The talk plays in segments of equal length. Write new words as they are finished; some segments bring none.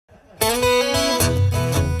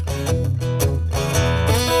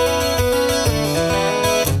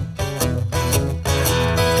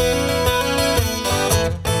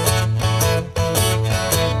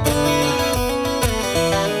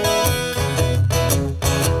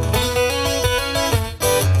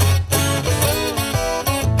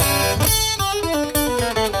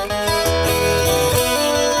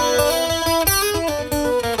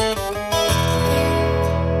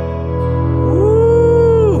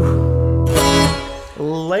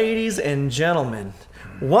Ladies and gentlemen,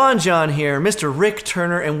 Juan John here, Mr. Rick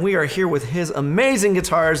Turner, and we are here with his amazing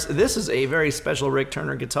guitars. This is a very special Rick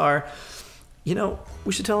Turner guitar. You know,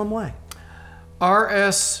 we should tell him why.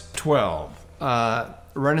 RS12,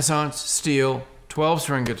 Renaissance steel,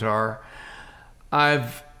 12-string guitar.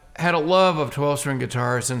 I've had a love of 12-string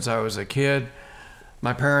guitars since I was a kid.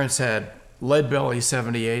 My parents had lead belly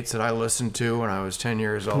 78s that I listened to when I was 10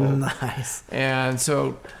 years old. Nice. And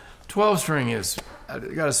so 12-string is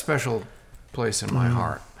got a special place in my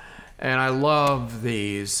heart. And I love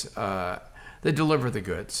these. They deliver the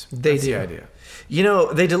goods. That's the idea. You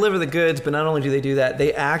know, they deliver the goods, but not only do they do that,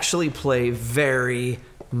 they actually play very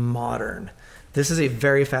modern. This is a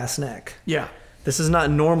very fast neck. Yeah. This is not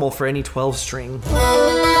normal for any 12-string.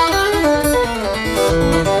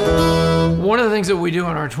 One of the things that we do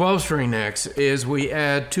on our 12-string necks is we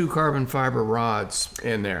add 2 carbon fiber rods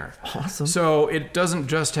in there. Awesome. So it doesn't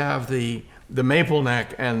just have the maple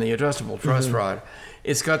neck and the adjustable truss rod.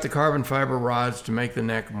 It's got the carbon fiber rods to make the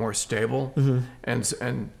neck more stable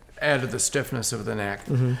and add to the stiffness of the neck.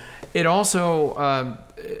 It also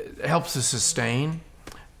helps to sustain,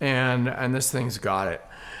 and this thing's got it.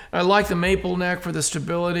 I like the maple neck for the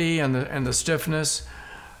stability and the stiffness.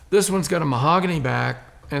 This one's got a mahogany back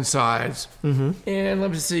and sides. And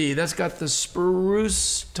let me see, that's got the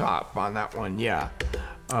spruce top on that one. Yeah.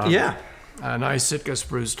 A nice Sitka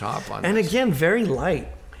spruce top on it. And again, very light.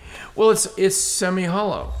 Well, it's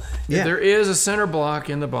semi-hollow. Yeah. There is a center block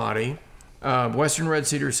in the body, Western red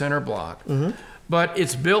cedar center block, but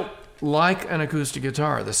it's built like an acoustic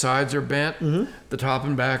guitar. The sides are bent, the top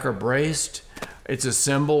and back are braced. It's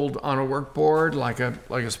assembled on a workboard like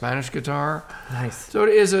a Spanish guitar. Nice. So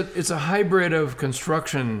it's a hybrid of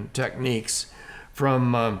construction techniques,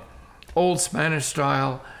 from old Spanish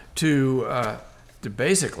style to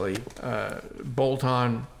basically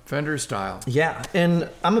bolt-on Fender style. Yeah, and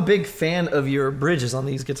I'm a big fan of your bridges on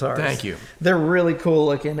these guitars. Thank you. They're really cool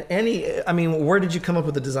looking. I mean, where did you come up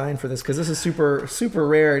with the design for this? Because this is super, super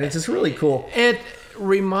rare, and it's just really cool. It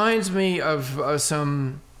reminds me of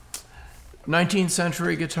some 19th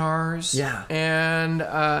century guitars. Yeah. And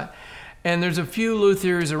there's a few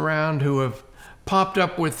luthiers around who have popped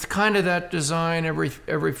up with kind of that design every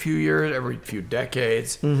few years, every few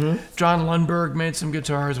decades. John Lundberg made some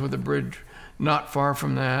guitars with a bridge not far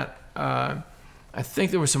from that. I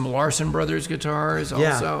think there were some Larson Brothers guitars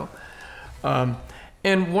also.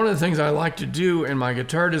 And one of the things I like to do in my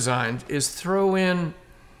guitar designs is throw in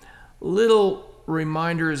little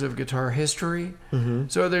reminders of guitar history.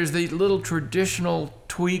 So there's the little traditional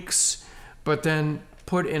tweaks, but then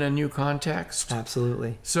put in a new context.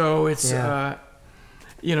 Absolutely. So it's,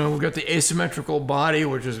 you know, we've got the asymmetrical body,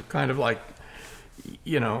 which is kind of like,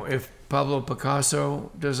 you know, if Pablo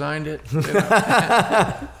Picasso designed it. You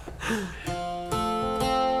know.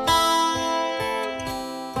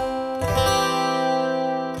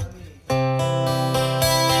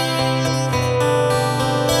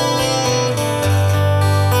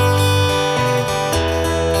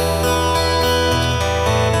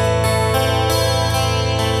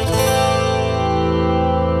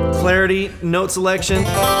 Clarity, note selection.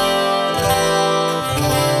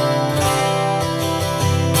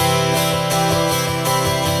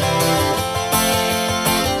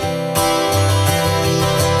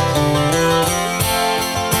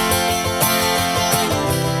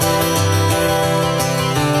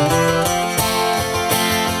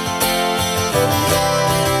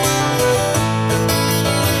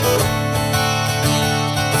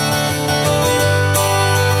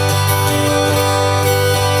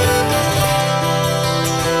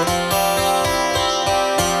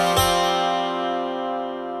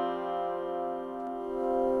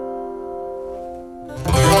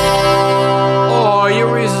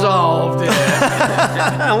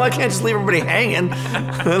 Why can't I just leave everybody hanging?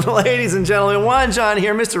 Ladies and gentlemen, Juan John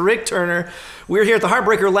here, Mr. Rick Turner. We're here at the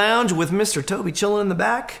Heartbreaker Lounge with Mr. Toby chilling in the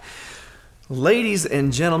back. Ladies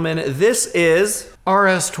and gentlemen, this is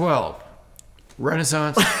RS12,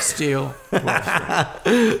 Renaissance steel.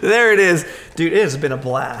 There it is. Dude, it has been a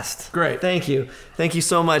blast. Great. Thank you. Thank you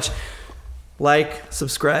so much. Like,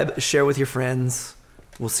 subscribe, share with your friends.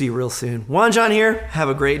 We'll see you real soon. Juan John here. Have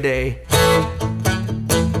a great day.